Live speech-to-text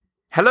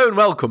Hello and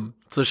welcome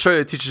to the show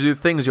that teaches you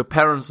things your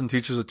parents and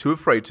teachers are too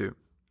afraid to,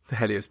 the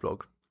Helios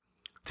blog.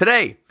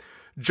 Today,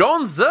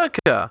 John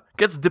Zherka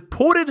gets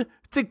deported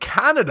to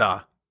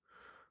Canada.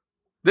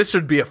 This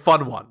should be a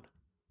fun one.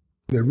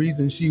 The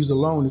reason she's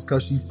alone is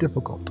because she's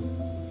difficult.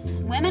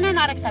 Women are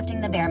not accepting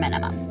the bare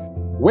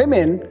minimum.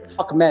 Women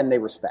fuck men they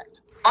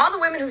respect. All the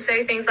women who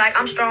say things like,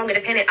 I'm strong,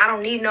 independent, I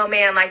don't need no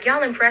man, like,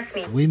 y'all impress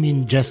me.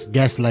 Women just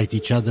gaslight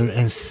each other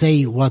and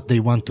say what they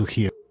want to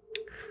hear.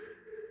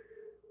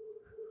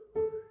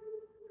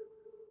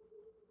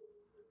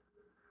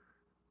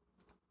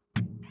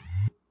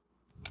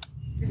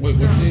 Wait,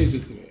 what day is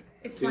it today?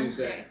 It's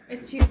Wednesday.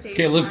 It's Tuesday.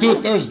 Okay, let's do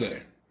it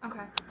Thursday.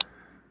 Okay.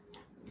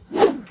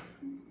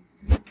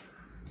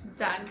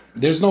 Done.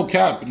 There's no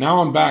cap. Now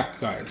I'm back,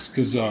 guys,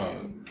 because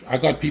I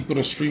got people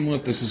to stream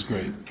with. This is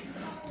great.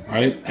 All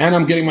right? And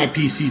I'm getting my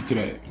PC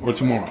today or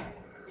tomorrow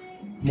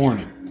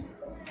morning.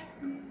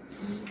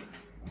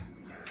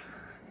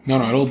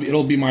 No,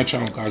 it'll be my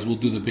channel, guys. We'll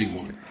do the big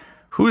one.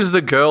 Who's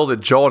the girl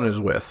that John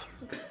is with,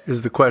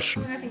 is the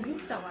question. Thank you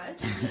so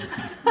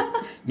much.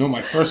 No,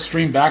 my first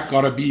stream back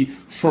gotta be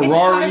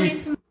Ferrari.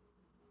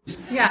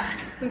 Yeah,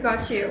 we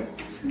got you.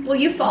 Will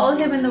you follow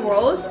him in the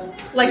Rolls?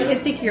 Like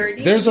his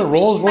security? There's a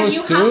Rolls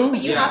Royce too?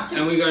 But you have to,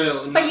 and we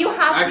got but you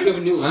have I actually to,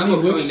 have a new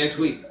Lambo coming next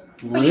week.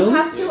 but you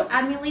have to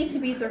emulate to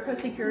be Zherka's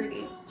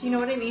security. Do you know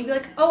what I mean? Be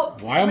like, oh,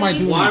 Why am I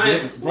doing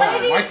this? Bro,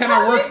 ladies, why can't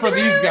I work for come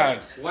these with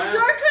guys?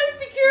 Zherka's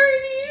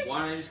security! Why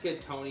don't I just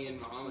get Tony and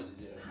Muhammad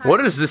to do it?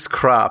 What is this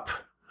crap?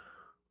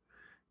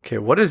 Okay,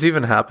 what is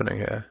even happening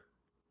here?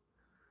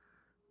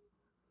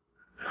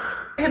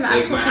 Him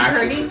Like actual my actual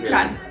security?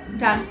 security.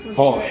 Done. Let's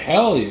Oh, do it.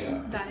 hell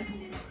yeah. Done.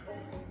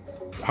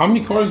 How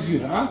many cars do you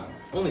have?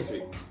 Only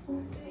 3.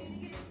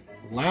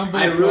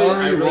 Lambo,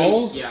 Ferrari,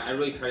 Rolls? Yeah, I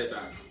really cut it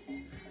back.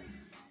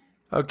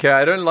 Okay,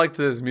 I don't like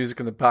there's music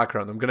in the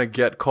background. I'm gonna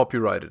get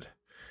copyrighted.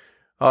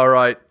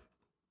 Alright.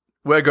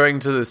 We're going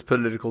to this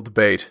political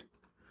debate.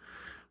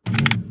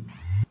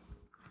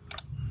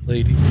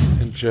 Ladies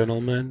and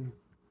gentlemen,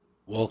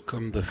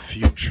 welcome the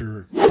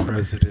future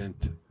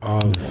president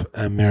of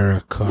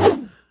America.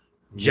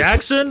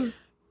 Jackson?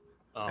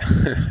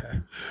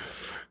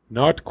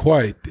 Not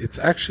quite. It's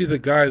actually the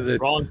guy that...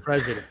 Wrong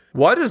president.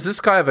 Why does this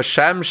guy have a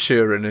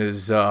shamshir in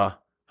his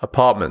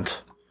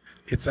apartment?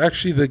 It's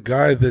actually the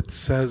guy that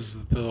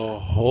says the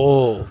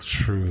whole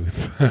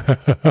truth.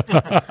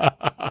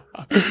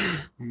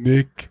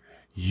 Nick,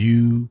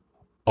 you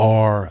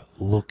are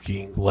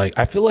looking like...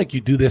 I feel like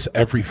you do this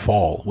every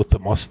fall with the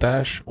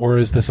mustache, or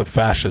is this a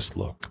fascist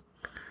look?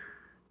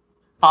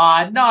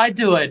 No, I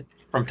do it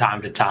from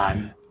time to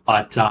time,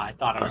 but I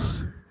thought it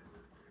was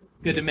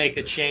good to make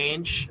a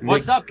change.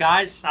 What's up,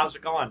 guys? How's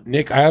it going?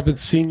 Nick, I haven't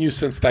seen you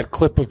since that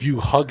clip of you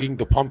hugging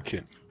the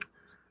pumpkin.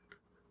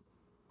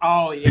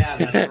 Oh, yeah,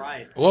 that's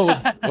right.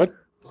 What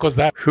was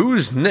that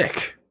Who's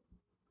Nick?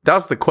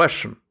 That's the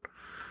question.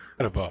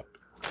 about?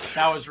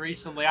 That was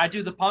recently. I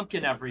do the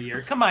pumpkin every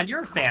year. Come on,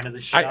 you're a fan of the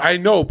show. I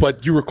know,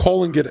 but you were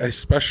calling it a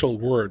special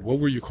word. What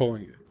were you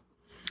calling it?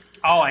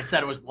 Oh, I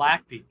said it was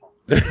black people.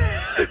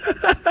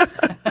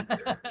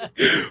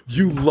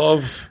 You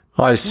love...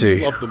 I Who see. do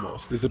you love the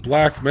most? Is it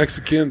black,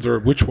 Mexicans, or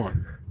which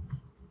one?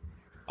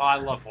 Oh, I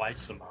love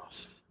whites the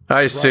most.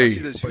 I see.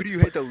 Who do you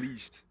hate the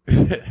least?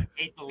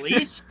 Hate the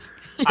least?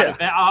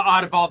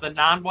 Out of all the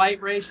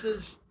non-white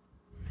races?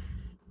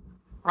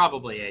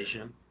 Probably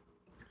Asian.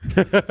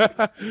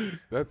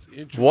 That's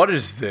interesting. What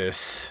is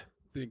this?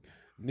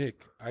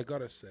 Nick, I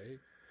gotta say,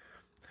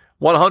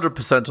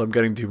 100% I'm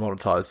getting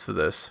demonetized for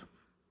this.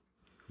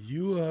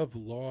 you have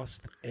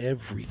lost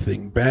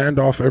everything, banned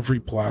off every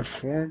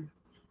platform,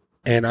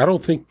 and I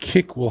don't think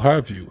Kick will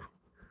have you.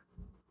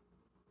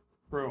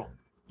 True.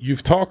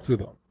 You've talked to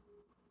them.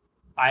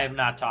 I have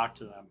not talked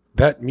to them.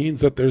 That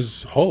means that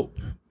there's hope.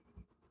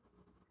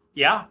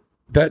 Yeah.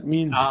 That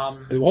means,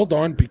 hold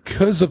on,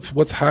 because of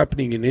what's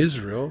happening in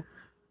Israel,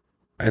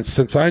 and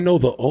since I know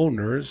the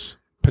owners,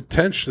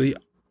 potentially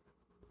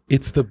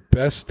it's the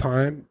best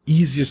time,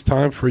 easiest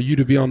time for you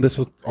to be on this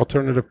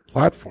alternative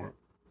platform.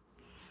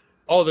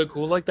 Oh, they're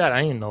cool like that?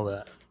 I didn't know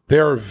that. They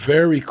are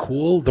very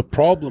cool. The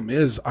problem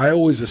is, I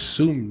always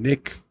assume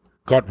Nick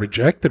got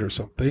rejected or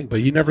something, but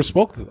he never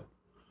spoke to them.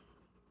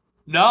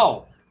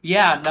 No.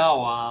 Yeah,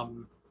 no.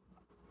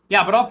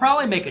 Yeah, but I'll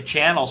probably make a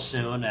channel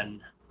soon,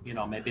 and, you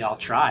know, maybe I'll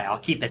try. I'll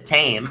keep it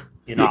tame.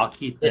 You know, I'll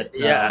keep it...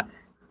 Yeah.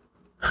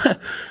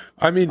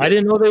 I mean, I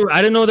didn't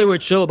know they were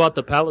chill about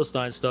the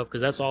Palestine stuff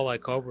because that's all I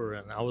cover,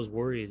 and I was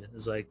worried.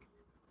 It's like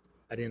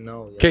I didn't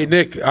know. Okay,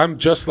 Nick, I'm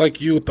just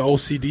like you with the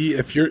OCD.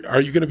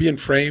 Are you going to be in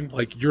frame?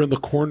 Like you're in the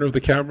corner of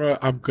the camera.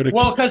 I'm going to.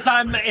 Well, because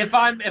if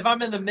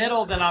I'm in the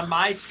middle, then on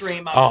my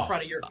stream I'm in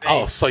front of your face.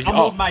 Oh, so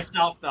I'll move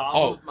myself though.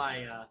 I'll move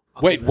my.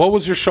 Wait, what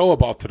was your show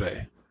about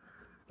today?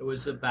 It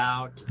was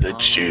about the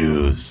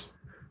Jews.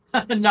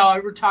 No, we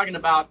were talking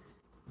about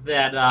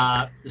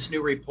that this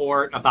new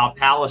report about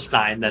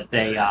Palestine that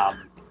they.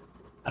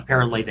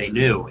 Apparently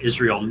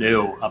Israel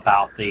knew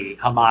about the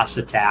Hamas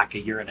attack a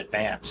year in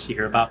advance. You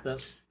hear about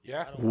this?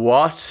 Yeah.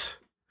 What?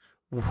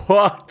 You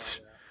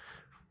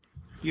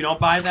don't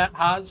buy that,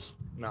 Haz?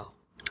 No.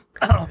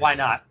 Why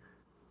not?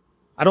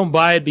 I don't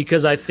buy it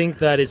because I think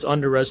that it's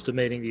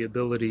underestimating the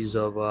abilities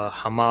of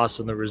Hamas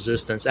and the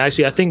resistance.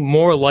 Actually, I think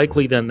more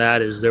likely than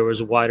that is there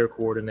was wider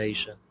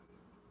coordination.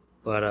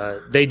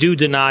 But they do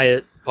deny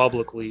it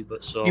publicly.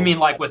 But so You mean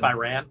like with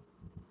Iran?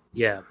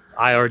 Yeah,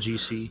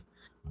 IRGC.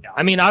 Yeah.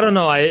 I mean, I don't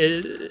know.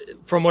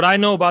 From what I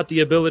know about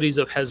the abilities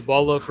of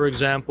Hezbollah, for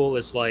example,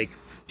 it's like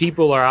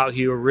people are out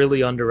here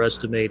really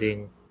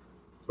underestimating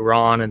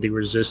Iran and the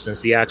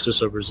resistance, the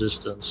axis of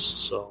resistance.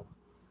 So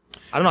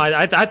I don't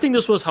know. I think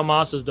this was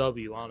Hamas's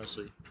W,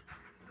 honestly.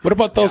 What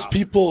about those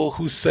people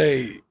who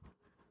say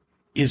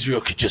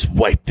Israel could just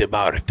wipe them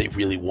out if they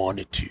really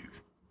wanted to?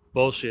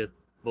 Bullshit.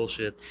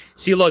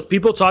 See, look,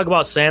 people talk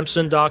about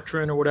Samson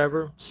doctrine or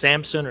whatever.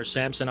 Samson, I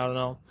don't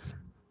know.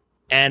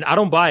 And I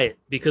don't buy it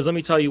because let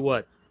me tell you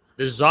what.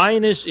 The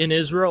Zionists in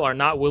Israel are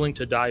not willing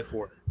to die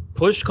for it.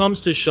 Push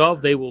comes to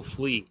shove, they will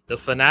flee. The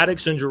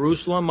fanatics in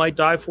Jerusalem might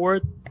die for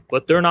it,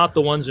 but they're not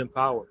the ones in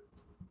power.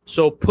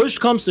 So push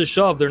comes to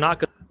shove, they're not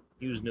going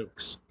to use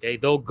nukes. Okay,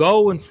 they'll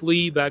go and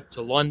flee back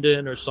to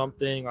London or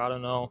something, I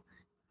don't know.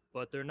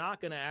 But they're not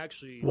going to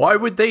actually... Why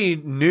would they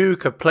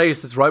nuke a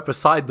place that's right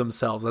beside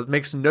themselves? That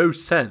makes no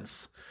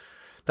sense.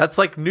 That's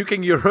like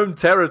nuking your own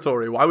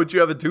territory. Why would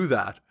you ever do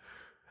that?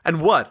 And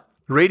what?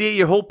 Radiate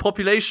your whole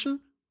population?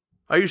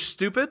 Are you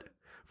stupid?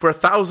 For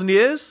 1,000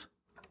 years?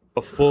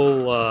 A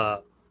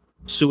full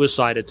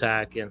suicide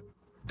attack and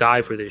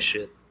die for this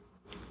shit.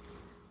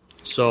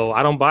 So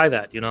I don't buy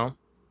that, you know?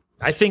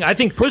 I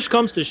think push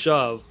comes to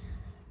shove.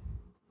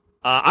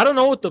 I don't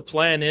know what the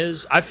plan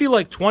is. I feel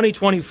like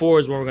 2024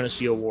 is when we're going to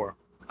see a war.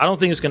 I don't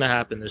think it's going to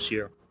happen this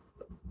year.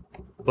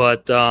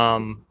 But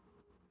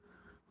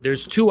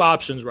there's two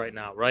options right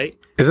now, right?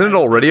 Isn't it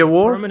already a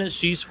war? Permanent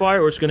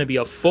ceasefire, or it's going to be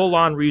a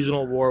full-on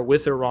regional war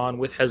with Iran,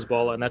 with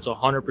Hezbollah, and that's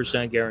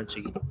 100%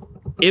 guaranteed.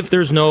 If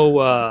there's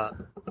no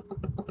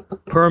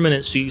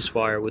permanent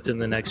ceasefire within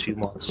the next few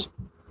months.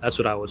 That's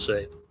what I would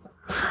say.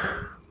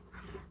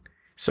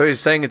 So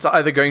he's saying it's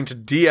either going to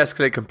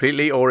de-escalate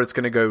completely or it's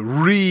going to go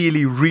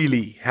really,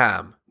 really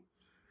ham.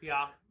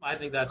 Yeah, I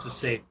think that's a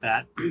safe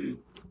bet.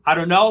 I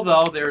don't know,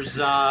 though. There's,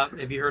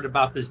 have you heard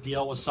about this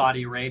deal with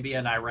Saudi Arabia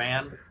and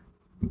Iran?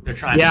 They're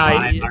trying to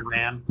buy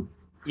Iran.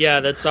 Yeah,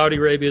 that Saudi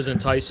Arabia is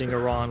enticing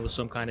Iran with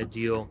some kind of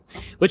deal.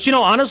 But, you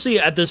know, honestly,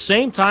 at the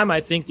same time,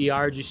 I think the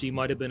IRGC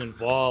might have been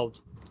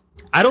involved.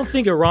 I don't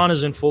think Iran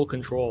is in full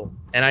control.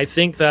 And I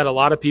think that a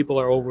lot of people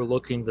are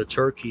overlooking the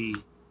Turkey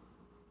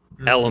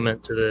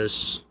element to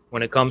this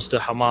when it comes to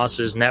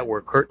Hamas's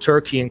network.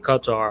 Turkey and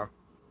Qatar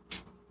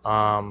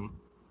are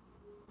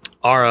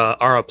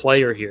a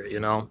player here, you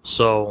know.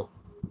 So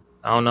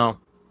I don't know.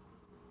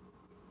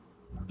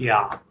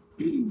 Yeah.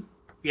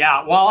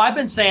 Well, I've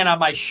been saying on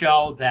my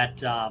show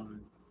that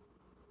I'm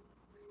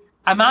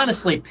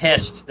honestly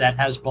pissed that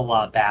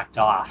Hezbollah backed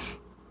off,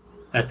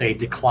 that they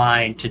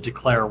declined to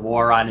declare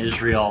war on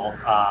Israel.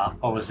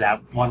 What was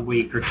that, 1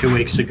 week or 2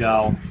 weeks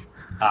ago?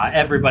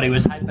 Everybody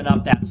was hyping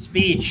up that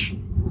speech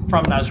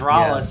from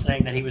Nasrallah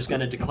saying that he was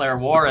going to declare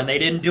war, and they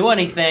didn't do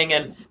anything.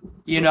 And,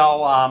 you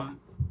know,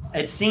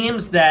 it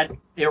seems that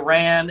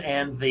Iran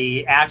and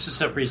the Axis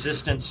of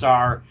Resistance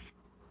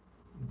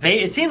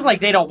it seems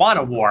like they don't want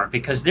a war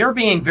because they're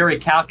being very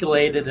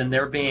calculated and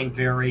they're being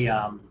very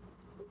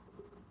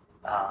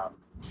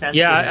sensitive.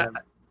 Yeah,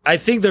 I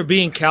think they're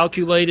being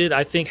calculated.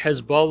 I think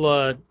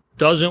Hezbollah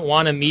doesn't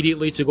want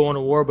immediately to go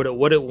into war, but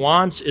what it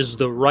wants is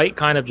the right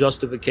kind of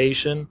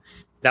justification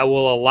that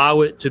will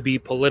allow it to be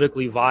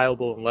politically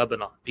viable in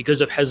Lebanon. Because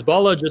if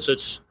Hezbollah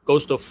just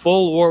goes to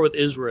full war with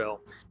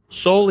Israel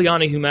solely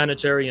on a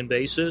humanitarian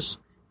basis,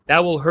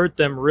 that will hurt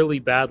them really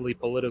badly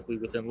politically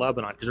within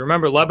Lebanon. Because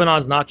remember,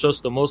 Lebanon's not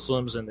just the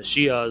Muslims and the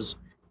Shias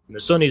and the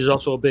Sunnis, there's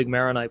also a big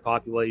Maronite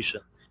population.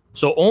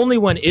 So only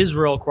when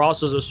Israel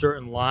crosses a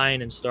certain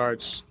line and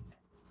starts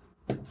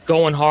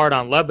going hard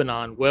on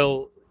Lebanon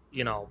will,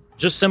 you know,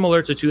 just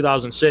similar to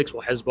 2006,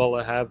 will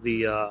Hezbollah have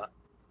the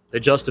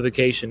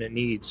justification it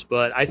needs.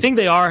 But I think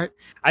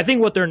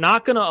what they're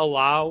not going to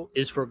allow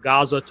is for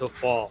Gaza to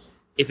fall.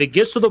 If it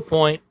gets to the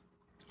point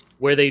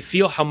where they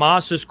feel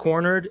Hamas is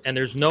cornered and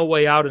there's no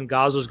way out and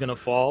Gaza is going to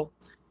fall,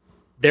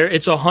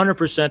 it's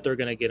 100% they're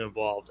going to get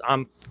involved.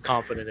 I'm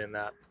confident in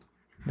that.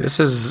 This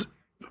is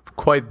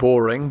quite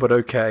boring, but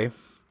okay.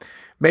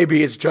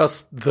 Maybe it's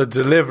just the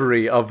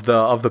delivery of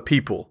the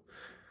people.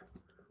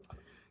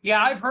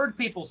 Yeah, I've heard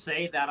people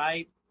say that.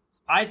 I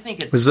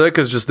think it's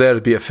Zherka's just there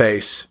to be a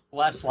face.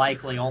 Less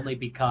likely only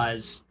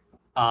because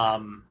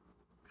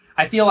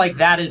I feel like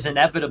that is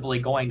inevitably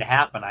going to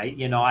happen.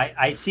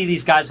 I see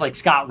these guys like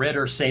Scott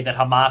Ritter say that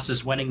Hamas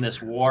is winning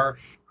this war,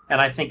 and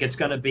I think it's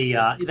going to be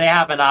they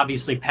haven't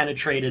obviously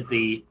penetrated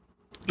the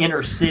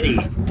inner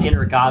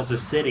Gaza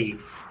city,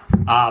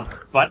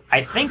 but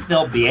I think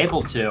they'll be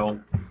able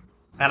to,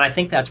 and I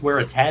think that's where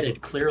it's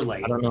headed,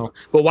 clearly. I don't know.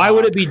 But why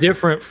would it be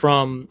different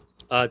from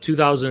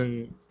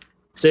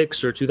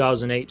 2006 or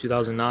 2008,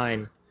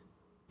 2009?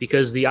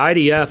 Because the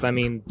IDF, I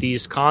mean,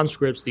 these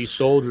conscripts, these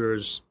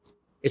soldiers,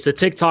 it's a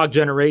TikTok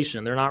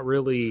generation. They're not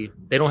really,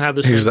 they don't have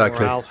the same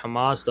Exactly. morale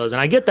Hamas does.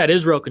 And I get that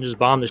Israel can just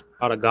bomb the shit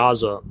out of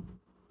Gaza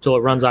until it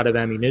runs out of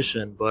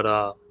ammunition.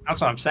 But that's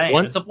what I'm saying.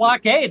 It's a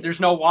blockade. There's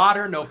no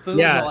water, no food,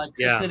 no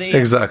electricity. Yeah.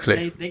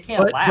 Exactly. They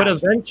can't last. But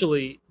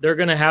eventually, they're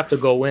going to have to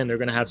go in. They're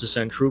going to have to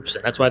send troops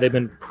in. That's why they've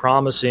been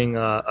promising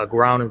a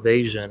ground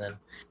invasion. And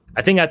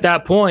I think at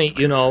that point,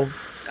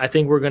 I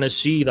think we're going to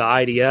see the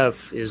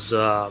IDF is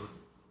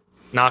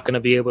not going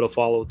to be able to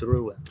follow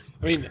through with.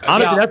 I mean,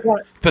 that's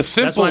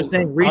why I'm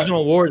saying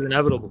regional war is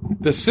inevitable.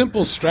 The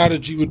simple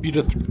strategy would be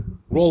to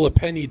roll a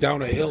penny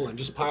down a hill and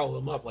just pile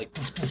them up like,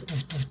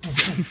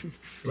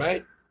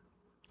 right?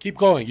 Keep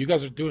going. You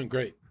guys are doing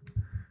great.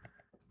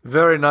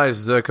 Very nice,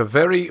 Zherka.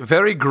 Very,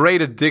 very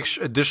great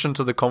addition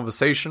to the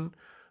conversation.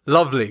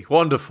 Lovely,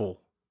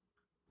 wonderful,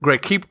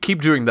 great.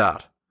 Keep doing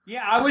that.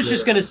 Yeah, I was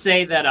just going to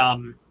say that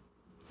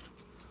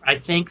I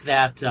think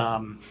that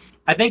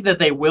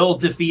they will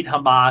defeat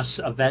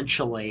Hamas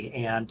eventually,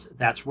 and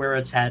that's where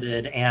it's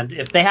headed. And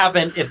if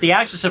the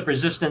Axis of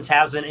Resistance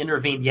hasn't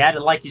intervened yet,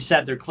 and like you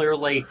said, they're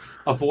clearly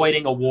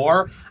avoiding a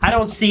war, I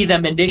don't see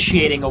them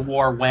initiating a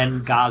war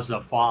when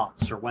Gaza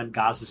falls or when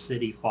Gaza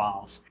City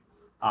falls.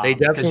 They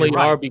definitely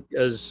are,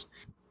 because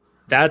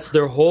that's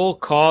their whole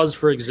cause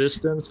for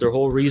existence. Their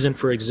whole reason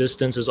for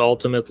existence is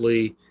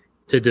ultimately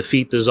to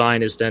defeat the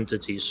Zionist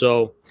entity.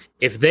 So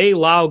if they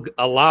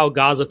allow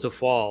Gaza to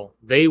fall,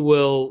 they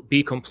will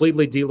be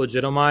completely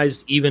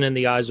delegitimized, even in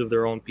the eyes of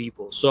their own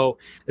people. So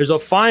there's a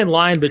fine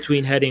line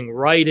between heading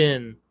right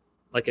in,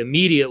 like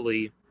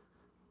immediately,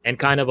 and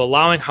kind of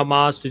allowing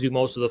Hamas to do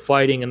most of the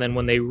fighting, and then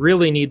when they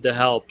really need the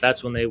help,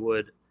 that's when they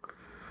would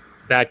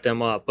back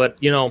them up. But,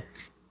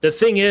 the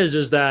thing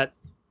is that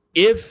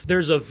if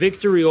there's a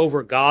victory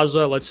over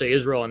Gaza, let's say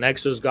Israel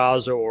annexes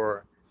Gaza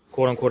or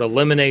quote-unquote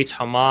eliminates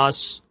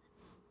Hamas,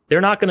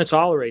 they're not going to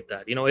tolerate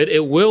that.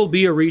 It will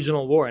be a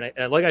regional war.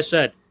 And like I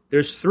said,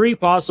 there's 3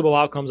 possible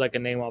outcomes I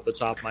can name off the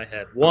top of my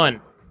head. 1,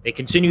 they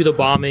continue the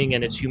bombing,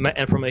 and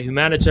and from a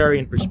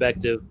humanitarian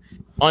perspective,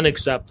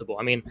 unacceptable.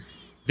 I mean,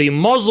 the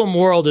Muslim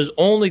world is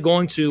only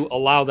going to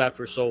allow that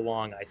for so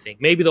long, I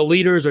think. Maybe the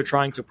leaders are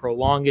trying to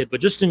prolong it, but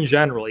just in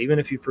general, even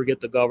if you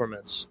forget the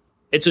governments,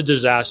 it's a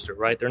disaster,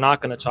 right? They're not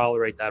going to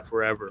tolerate that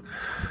forever.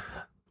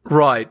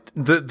 Right.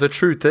 The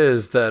truth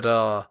is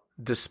that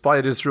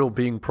despite Israel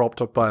being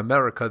propped up by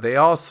America, they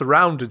are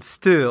surrounded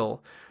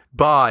still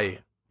by,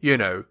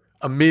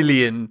 a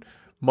million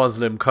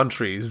Muslim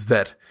countries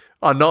that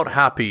are not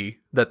happy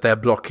that they're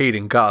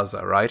blockading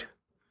Gaza, right?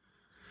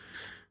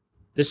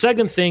 The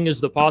second thing is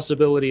the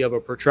possibility of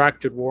a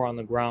protracted war on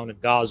the ground in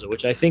Gaza,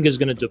 which I think is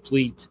going to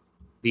deplete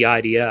the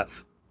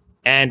IDF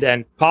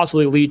and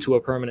possibly lead to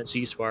a permanent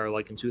ceasefire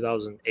like in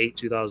 2008,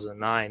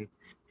 2009.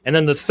 And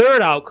then the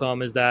third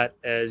outcome is that,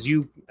 as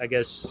you, I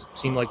guess,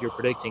 seem like you're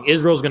predicting,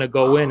 Israel's going to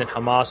go in and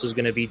Hamas is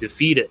going to be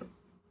defeated.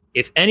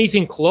 If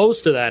anything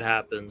close to that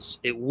happens,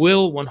 it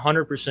will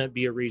 100%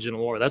 be a regional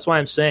war. That's why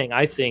I'm saying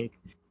I think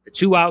the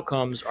 2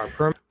 outcomes are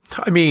permanent.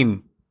 I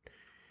mean,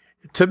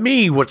 to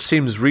me, what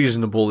seems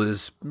reasonable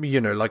is,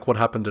 like what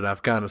happened in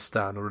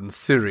Afghanistan or in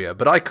Syria.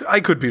 But I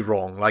could be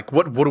wrong. Like,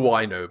 what do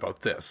I know about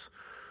this?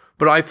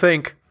 But I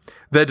think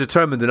they're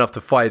determined enough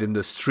to fight in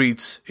the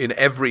streets, in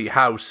every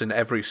house, in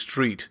every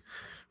street,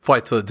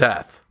 fight to the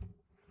death.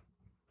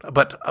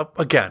 But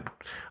again,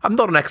 I'm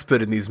not an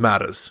expert in these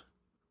matters.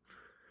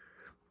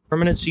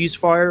 Permanent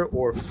ceasefire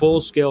or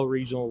full-scale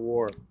regional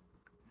war.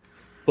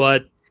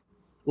 But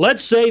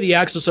let's say the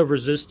Axis of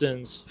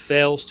Resistance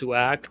fails to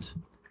act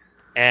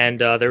and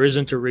there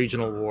isn't a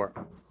regional war.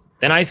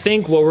 Then I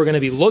think what we're going to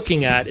be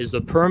looking at is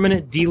the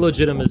permanent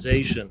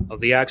delegitimization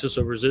of the Axis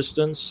of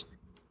Resistance.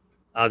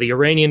 The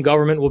Iranian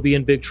government will be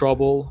in big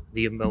trouble.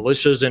 The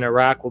militias in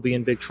Iraq will be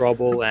in big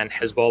trouble, and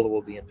Hezbollah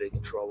will be in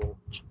big trouble.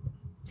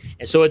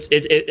 And so,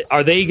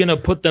 are they going to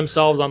put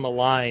themselves on the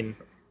line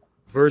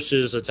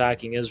versus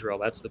attacking Israel?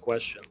 That's the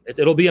question.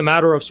 It'll be a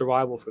matter of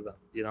survival for them.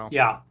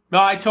 Yeah. No,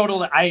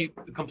 I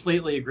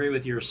completely agree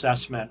with your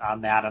assessment on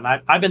that, and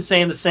I've been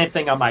saying the same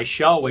thing on my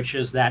show, which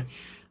is that.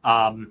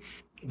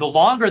 The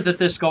longer that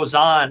this goes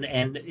on,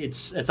 and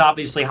it's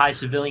obviously high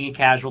civilian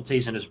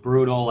casualties and it's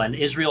brutal, and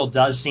Israel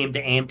does seem to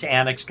aim to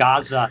annex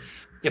Gaza.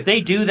 If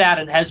they do that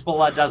and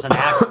Hezbollah doesn't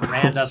act,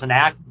 Iran doesn't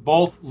act,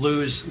 both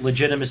lose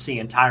legitimacy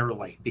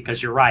entirely.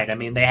 Because you're right. I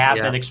mean, they have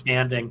been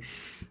expanding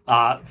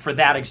for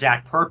that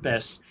exact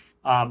purpose.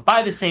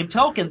 By the same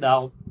token,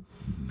 though,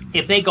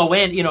 if they go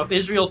in, if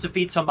Israel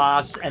defeats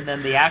Hamas and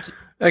then the Axis.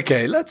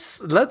 Okay, let's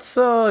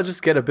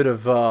just get a bit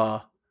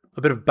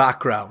of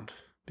background,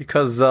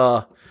 because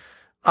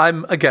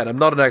I'm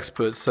not an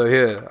expert, so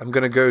here, I'm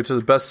going to go to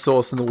the best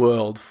source in the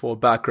world for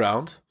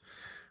background,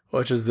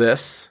 which is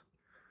this.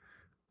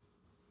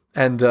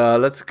 And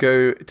let's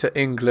go to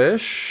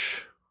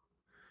English.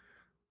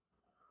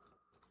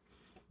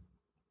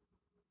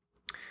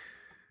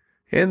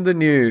 In the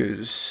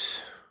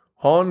news.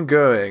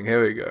 Ongoing.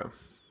 Here we go.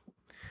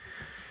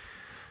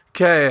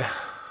 Okay.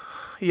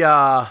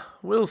 Yeah,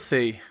 we'll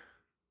see.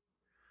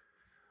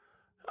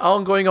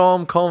 ongoing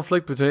armed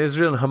conflict between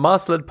Israel and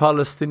Hamas-led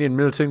Palestinian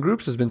militant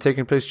groups has been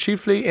taking place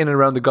chiefly in and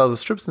around the Gaza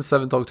Strip since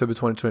 7th October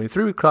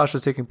 2023, with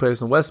clashes taking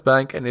place on the West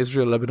Bank and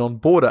Israel-Lebanon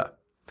border.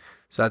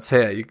 So that's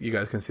here. You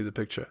guys can see the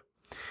picture.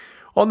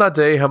 On that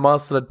day,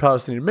 Hamas-led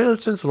Palestinian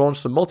militants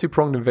launched a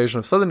multi-pronged invasion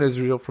of southern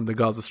Israel from the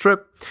Gaza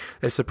Strip.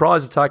 A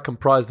surprise attack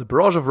comprised a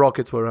barrage of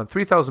rockets where around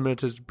 3,000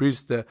 militants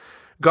breached the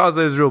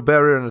Gaza-Israel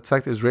barrier and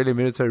attacked Israeli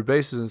military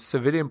bases and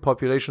civilian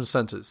population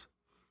centers.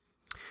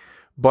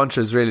 A bunch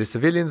of Israeli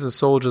civilians and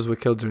soldiers were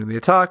killed during the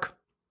attack.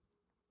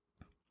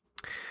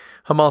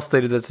 Hamas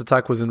stated that its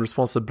attack was in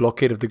response to the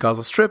blockade of the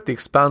Gaza Strip, the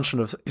expansion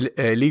of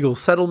illegal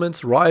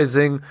settlements,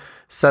 rising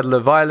settler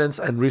violence,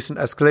 and recent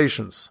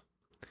escalations.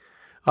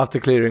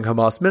 After clearing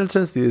Hamas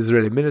militants, the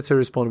Israeli military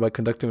responded by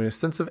conducting an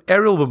extensive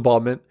aerial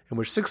bombardment in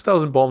which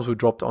 6,000 bombs were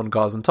dropped on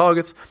Gazan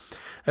targets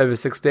over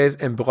 6 days,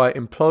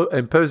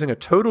 imposing a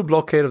total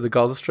blockade of the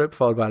Gaza Strip,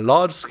 followed by a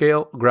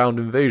large-scale ground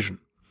invasion.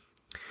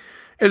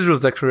 Israel's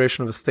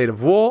declaration of a state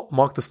of war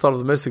marked the start of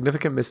the most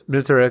significant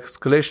military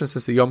escalation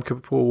since the Yom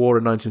Kippur War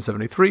in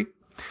 1973.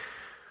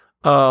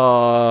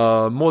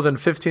 More than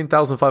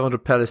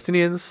 15,500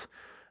 Palestinians,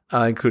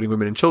 including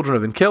women and children,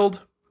 have been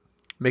killed,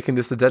 making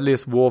this the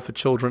deadliest war for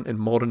children in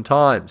modern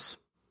times.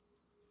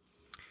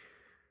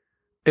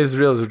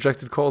 Israel has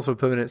rejected calls for a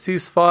permanent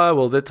ceasefire.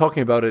 Well, they're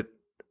talking about it.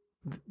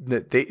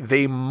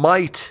 They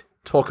might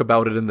talk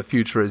about it in the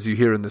future, as you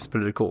hear in this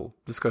political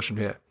discussion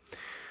here.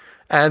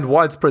 And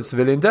widespread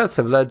civilian deaths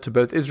have led to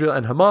both Israel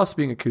and Hamas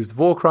being accused of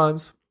war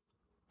crimes.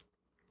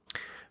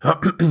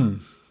 Around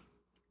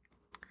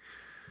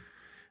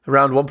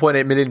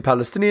 1.8 million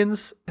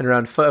Palestinians and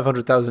around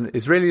 500,000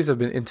 Israelis have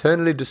been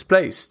internally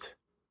displaced.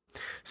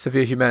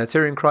 Severe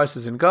humanitarian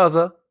crisis in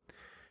Gaza.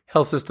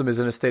 Health system is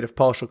in a state of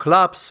partial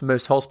collapse.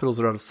 Most hospitals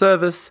are out of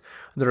service.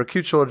 And there are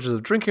acute shortages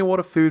of drinking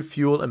water, food,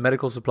 fuel, and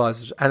medical supplies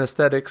such as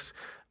anesthetics.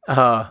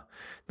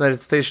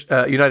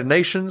 United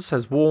Nations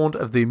has warned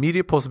of the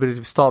immediate possibility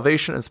of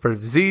starvation and spread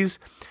of disease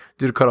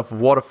due to cut-off of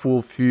water,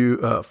 fuel,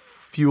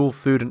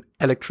 food, and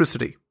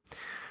electricity.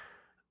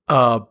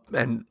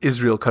 And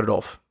Israel cut it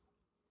off.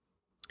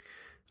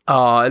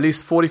 At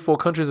least 44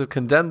 countries have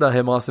condemned the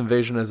Hamas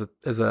invasion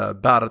as a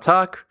bad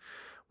attack,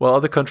 while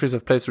other countries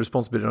have placed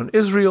responsibility on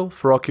Israel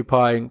for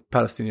occupying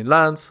Palestinian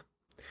lands.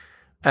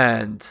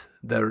 And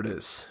there it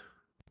is.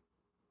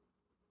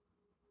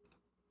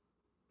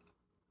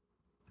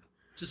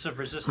 Just of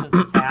resistance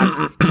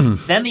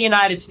attacks. Then the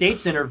United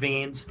States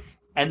intervenes,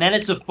 and then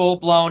it's a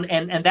full-blown,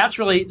 and that's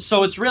really,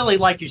 so it's really,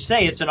 like you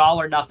say, it's an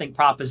all-or-nothing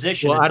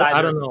proposition. Well,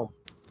 I don't know.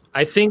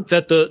 I think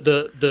that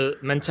the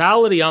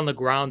mentality on the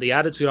ground, the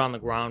attitude on the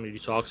ground when you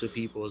talk to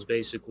people is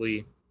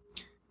basically,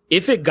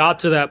 if it got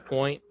to that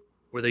point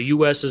where the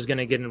U.S. is going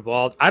to get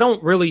involved, I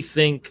don't really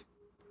think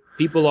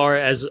people are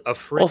as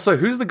afraid. Also,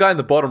 who's the guy in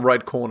the bottom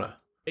right corner?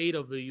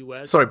 Of the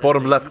U.S. Sorry,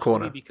 bottom left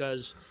corner.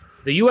 Because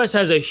the U.S.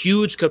 has a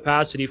huge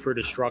capacity for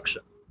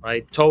destruction,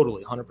 right?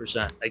 Totally,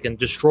 100%. They can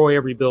destroy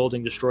every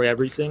building, destroy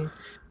everything.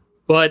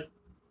 But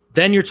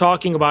then you're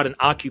talking about an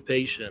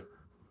occupation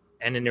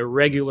and an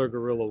irregular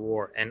guerrilla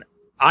war. And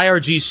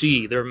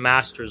IRGC, they're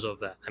masters of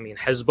that. I mean,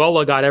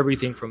 Hezbollah got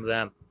everything from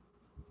them.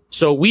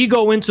 So we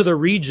go into the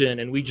region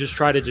and we just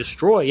try to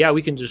destroy. Yeah,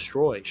 we can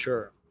destroy,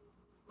 sure.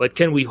 But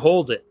can we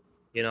hold it?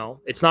 You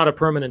know, it's not a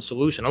permanent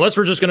solution. Unless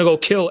we're just going to go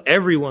kill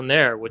everyone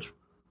there, which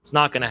it's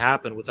not going to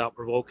happen without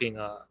provoking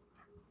a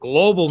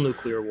global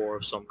nuclear war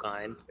of some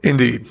kind.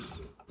 Indeed.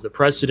 The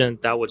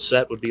precedent that would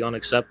set would be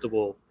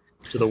unacceptable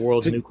to the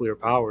world's nuclear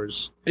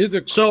powers.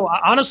 So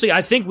honestly,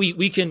 I think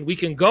we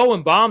can go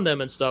and bomb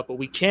them and stuff, but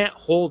we can't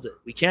hold it.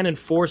 We can't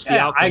enforce the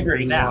outcome. I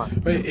agree now.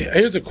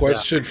 Here's a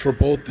question for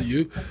both of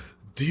you.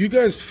 Do you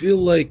guys feel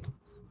like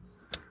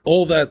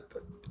all that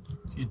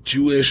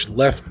Jewish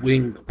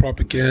left-wing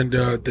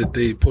propaganda that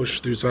they push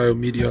through social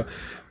media,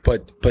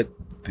 but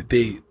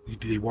they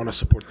want to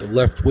support the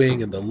left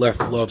wing and the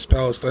left loves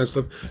Palestine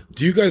stuff.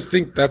 Do you guys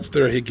think that's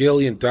their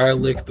Hegelian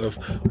dialect of,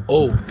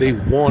 they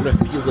want to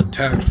feel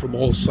attacked from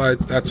all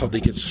sides, that's how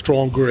they get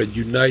stronger and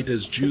unite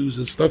as Jews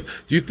and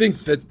stuff? Do you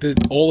think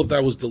that all of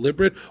that was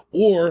deliberate,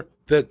 or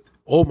that,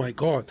 oh my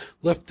God,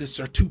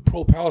 leftists are too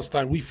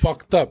pro-Palestine, we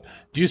fucked up?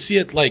 Do you see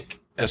it like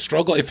a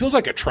struggle? It feels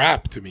like a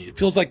trap to me. It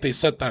feels like they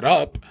set that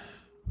up.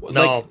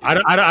 No,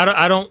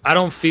 I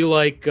don't feel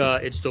like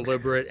it's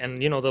deliberate.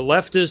 And you know, the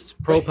leftist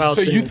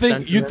pro-Palestine. So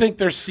you think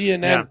their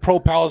CNN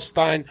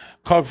pro-Palestine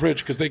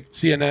coverage, because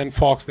CNN,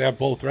 Fox, they have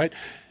both, right?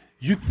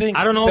 You think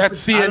that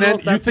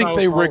CNN? You think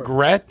they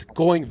regret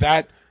going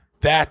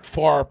that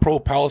far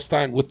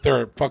pro-Palestine with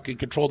their fucking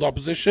controlled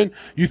opposition?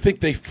 You think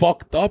they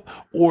fucked up,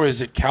 or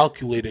is it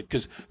calculated?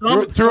 Because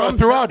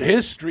throughout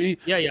history,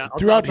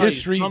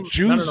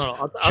 Jews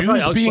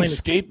being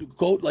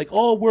scapegoat, like,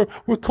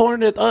 we're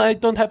cornered. I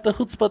don't have the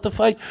chutzpah to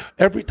fight.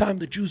 Every time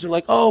the Jews are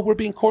like, we're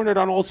being cornered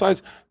on all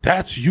sides,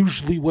 that's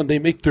usually when they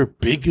make their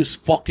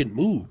biggest fucking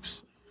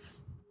moves.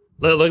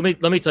 Let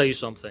me tell you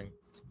something.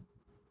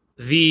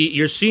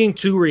 You're seeing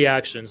two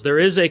reactions. There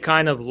is a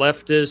kind of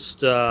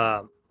leftist.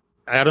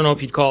 I don't know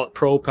if you'd call it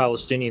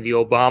pro-Palestinian, the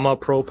Obama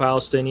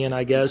pro-Palestinian,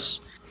 I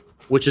guess.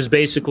 which is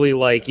basically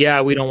like,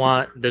 yeah, we don't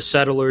want the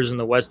settlers in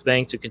the West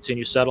Bank to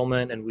continue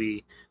settlement, and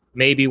we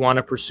maybe want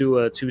to pursue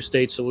a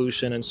two-state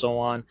solution and so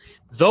on.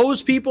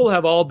 Those people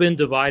have all been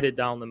divided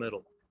down the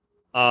middle.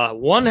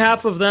 One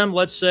half of them,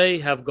 let's say,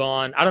 have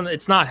gone, I don't know,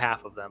 it's not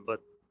half of them, but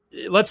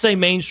let's say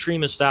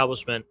mainstream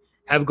establishment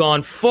have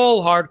gone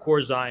full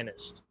hardcore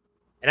Zionist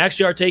and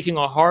actually are taking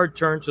a hard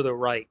turn to the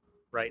right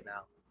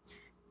now.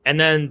 And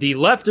then the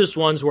leftist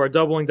ones who are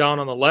doubling down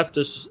on the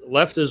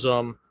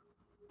leftism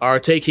are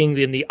taking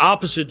in the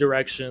opposite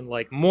direction,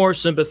 like more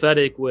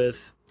sympathetic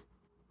with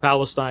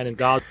Palestine and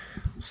Gaza.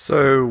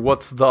 So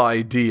what's the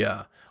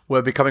idea?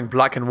 We're becoming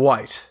black and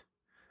white.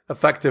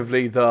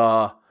 Effectively,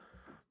 the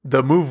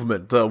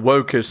movement, the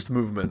wokest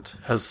movement,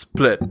 has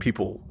split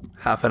people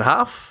half and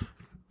half.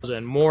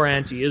 And more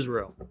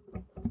anti-Israel.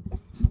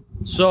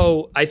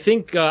 So I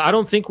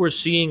don't think we're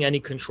seeing any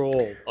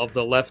control of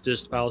the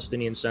leftist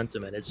Palestinian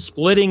sentiment. It's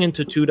splitting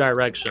into two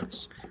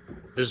directions.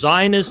 The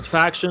Zionist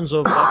factions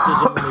of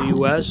leftism in the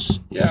U.S.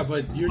 Yeah,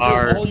 but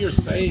all you're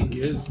saying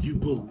is you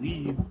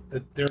believe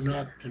that they're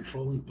not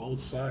controlling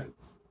both sides.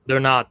 They're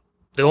not.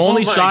 The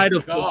only side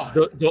of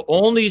the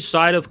only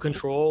side of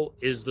control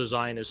is the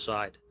Zionist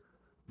side.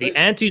 The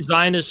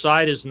anti-Zionist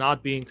side is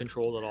not being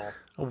controlled at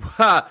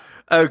all.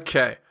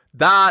 Okay,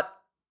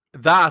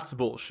 that's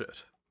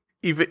bullshit.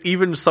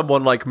 Even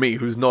someone like me,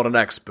 who's not an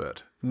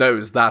expert,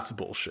 knows that's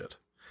bullshit.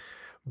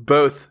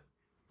 Both,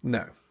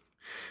 no.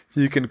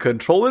 You can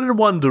control it in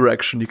one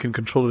direction, you can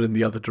control it in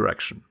the other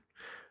direction.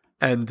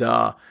 And,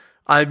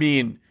 I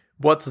mean,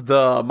 what's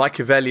the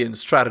Machiavellian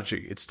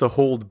strategy? It's to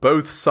hold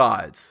both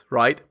sides,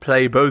 right?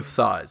 Play both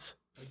sides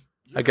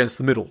against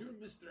the middle.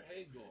 You're Mr.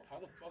 Hegel. How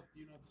the fuck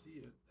do you not see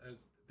it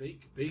as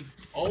they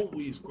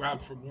always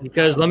grab for more?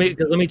 Because let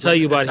me tell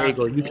you about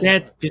Hegel. You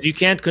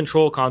can't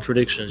control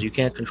contradictions. You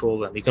can't control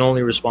them. You can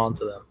only respond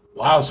to them.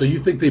 Wow, so you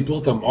think they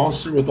built a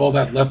monster with all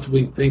that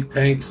left-wing think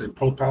tanks and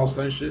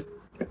pro-Palestine shit?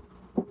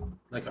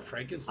 Like a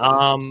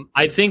Frankenstein?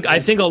 I think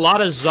a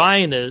lot of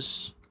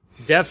Zionists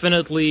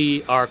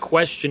definitely are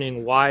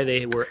questioning why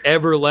they were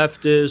ever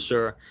leftists,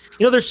 or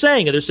they're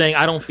saying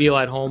I don't feel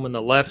at home in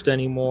the left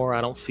anymore.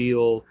 I don't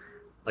feel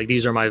like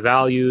these are my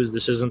values.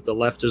 This isn't the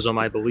leftism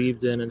I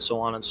believed in, and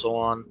so on and so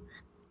on.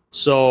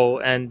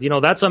 So, and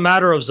that's a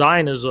matter of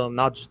Zionism,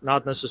 not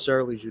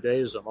necessarily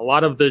Judaism. A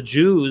lot of the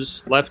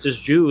Jews,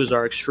 leftist Jews,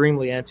 are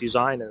extremely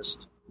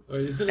anti-Zionist.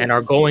 And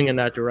are going in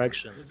that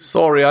direction.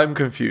 Sorry, I'm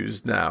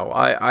confused now.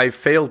 I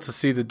failed to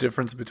see the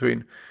difference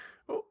between...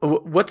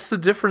 What's the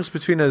difference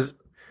between as...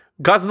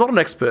 Guys, I'm not an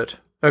expert.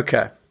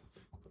 Okay.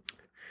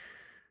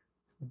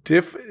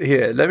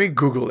 Here, let me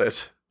Google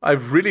it. I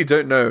really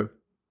don't know.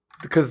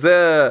 Because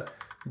the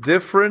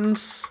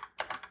difference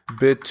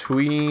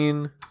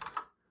between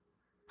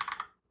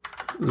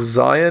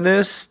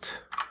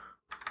Zionist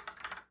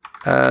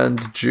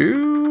and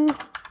Jew...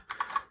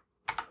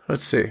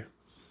 Let's see.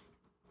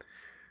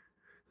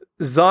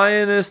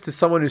 Zionist is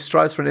someone who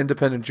strives for an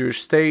independent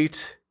Jewish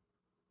state.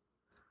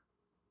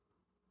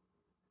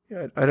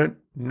 Yeah, I don't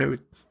know.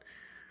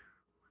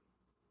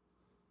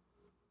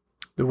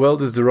 The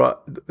world is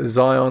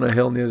Zion, a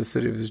hill near the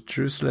city of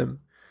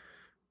Jerusalem.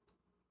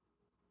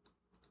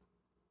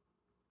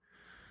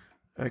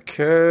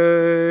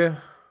 Okay.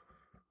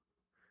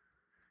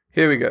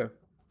 Here we go.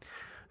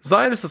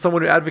 Zionist is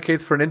someone who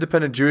advocates for an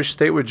independent Jewish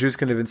state where Jews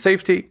can live in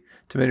safety.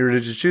 To many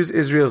religious Jews,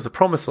 Israel is the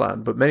promised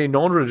land, but many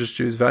non-religious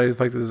Jews value the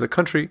fact that there's a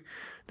country.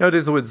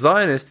 Nowadays, the word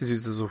Zionist is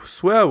used as a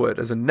swear word,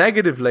 as a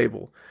negative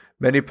label.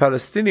 Many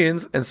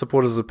Palestinians and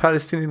supporters of the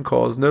Palestinian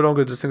cause no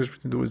longer distinguish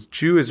between the words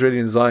Jew, Israeli,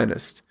 and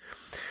Zionist.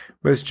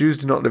 Most Jews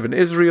do not live in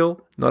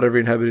Israel. Not every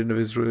inhabitant of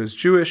Israel is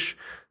Jewish.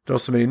 There are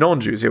also many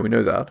non-Jews, yeah, we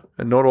know that.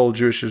 And not all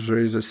Jewish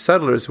Israelis are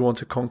settlers who want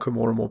to conquer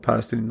more and more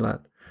Palestinian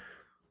land.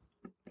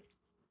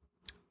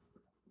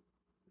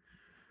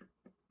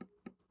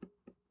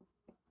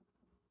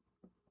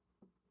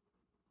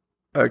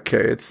 Okay,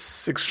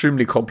 it's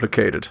extremely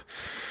complicated.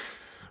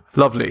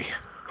 Lovely.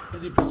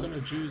 50%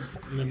 of Jews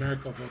in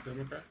America vote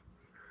Democrat.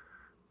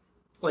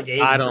 Like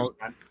 80%. I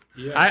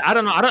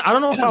don't know. I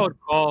don't know if I would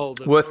call.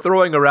 We're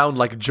throwing around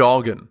like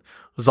jargon,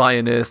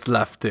 Zionist,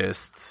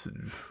 leftist,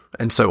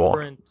 and so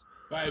on.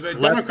 But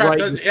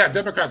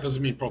Democrat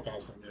doesn't mean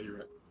pro-Palestine. Yeah, you're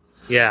right.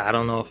 Yeah, I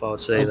don't know if I would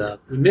say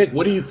that. Nick,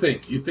 what do you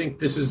think? You think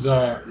this is?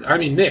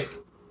 Nick,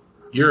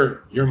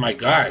 you're my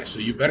guy, so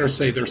you better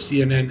say they're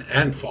CNN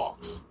and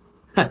Fox.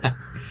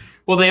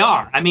 Well, they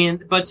are.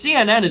 But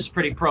CNN is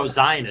pretty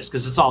pro-Zionist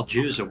because it's all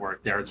Jews that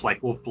work there. It's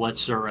like Wolf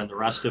Blitzer and the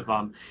rest of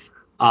them.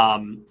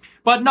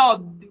 But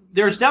no,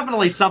 there's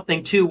definitely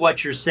something to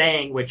what you're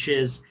saying, which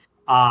is,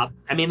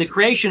 the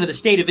creation of the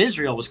State of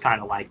Israel was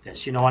kind of like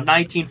this. In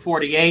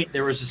 1948,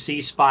 there was a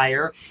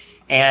ceasefire,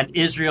 and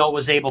Israel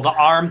was able to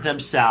arm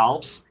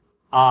themselves,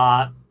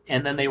 and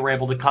then they were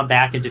able to come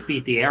back and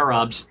defeat the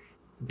Arabs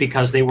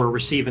because they were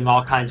receiving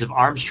all kinds of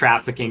arms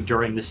trafficking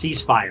during the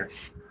ceasefire.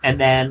 And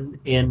then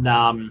in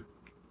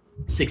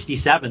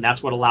 1967,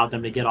 that's what allowed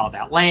them to get all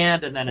that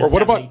land. And then in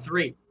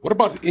 1973. What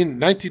about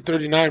in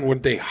 1939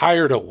 when they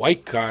hired a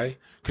white guy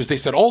because they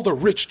said all the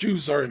rich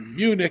Jews are in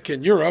Munich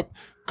in Europe.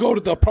 go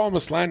to the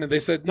promised land, and they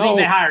said You think no.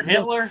 they hired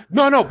Hitler?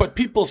 No. But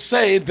people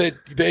say that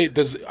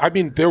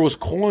there was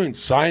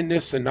coins,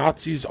 Zionists and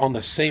Nazis on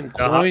the same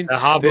coin. The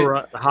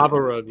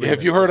Haber agreement.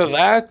 Have you heard of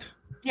that?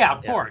 Yeah,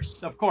 of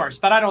course.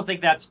 But I don't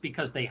think that's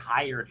because they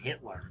hired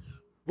Hitler.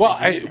 Well,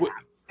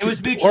 It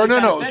was mutually or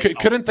no. beneficial.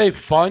 Couldn't they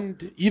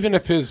fund, even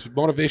if his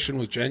motivation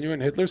was genuine,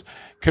 Hitler's?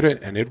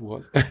 Couldn't, and it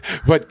was,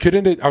 but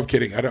couldn't it? I'm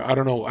kidding. I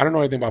don't know. I don't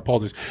know anything about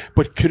politics.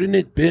 But couldn't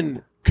it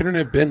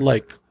have been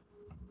like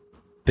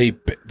they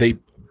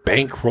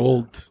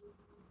bankrolled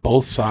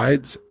both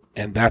sides,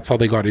 and that's how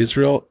they got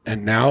Israel,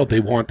 and now they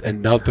want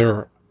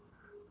another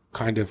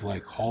kind of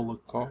like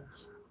Holocaust.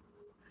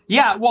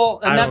 Yeah, well,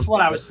 and that's what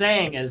I was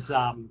saying is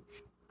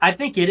I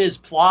think it is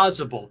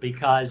plausible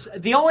because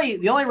the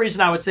only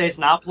reason I would say it's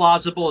not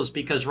plausible is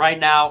because right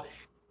now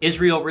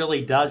Israel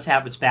really does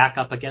have its back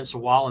up against the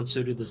wall, and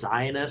so do the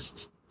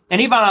Zionists. And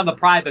even on the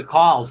private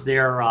calls,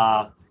 they're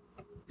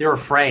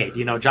afraid.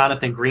 You know,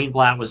 Jonathan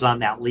Greenblatt was on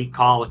that leak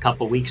call a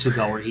couple of weeks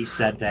ago where he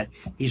said that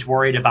he's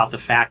worried about the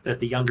fact that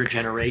the younger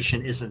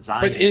generation isn't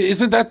Zionist. But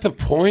isn't that the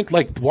point?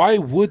 Like, why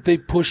would they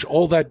push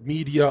all that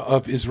media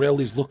of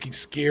Israelis looking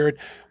scared?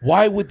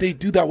 Why would they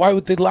do that? Why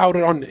would they allow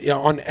it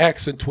on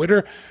X and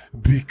Twitter?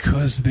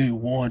 Because they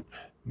want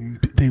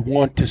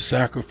to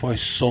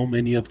sacrifice so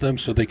many of them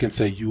so they can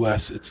say,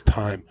 U.S., it's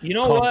time. You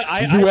know what?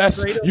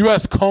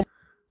 U.S. come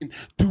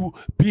to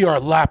be our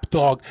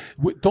lapdog.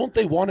 Don't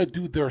they want to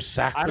do their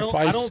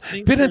sacrifice? I don't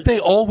think Didn't they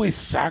always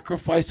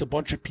sacrifice a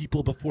bunch of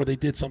people before they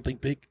did something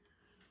big?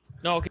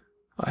 No, okay.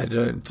 I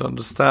don't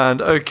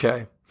understand.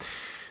 Okay.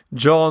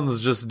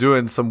 John's just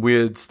doing some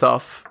weird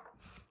stuff.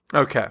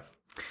 Okay.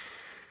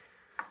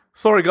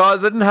 Sorry,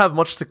 guys. I didn't have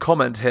much to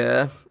comment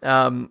here.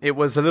 It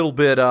was a little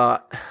bit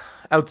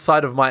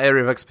outside of my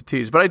area of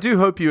expertise, but I do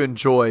hope you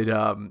enjoyed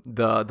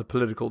the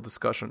political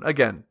discussion.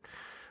 Again,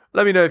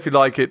 let me know if you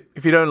like it.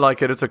 If you don't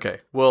like it, it's okay.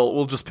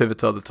 We'll just pivot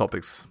to other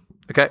topics.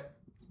 Okay?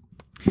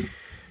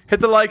 Hit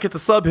the like, hit the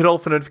sub, hit all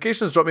for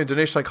notifications. Drop me a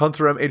donation like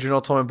Hunter M,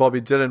 Adrian Tom, and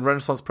Bobby Dylan,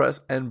 Renaissance Press,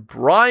 and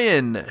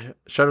Brian.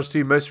 Shout outs to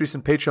you, most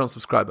recent Patreon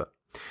subscriber.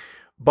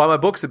 Buy my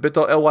books at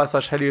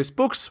bit.ly/Helios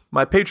Books.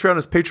 My Patreon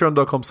is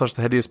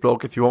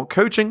patreon.com/theheliosblog. If you want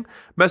coaching,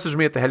 message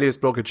me at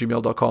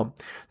theheliosblog@gmail.com.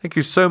 Thank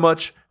you so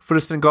much for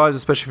listening, guys,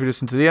 especially if you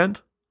listen to the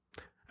end.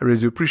 I really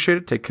do appreciate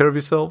it. Take care of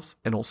yourselves,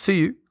 and I'll see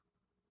you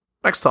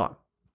next time.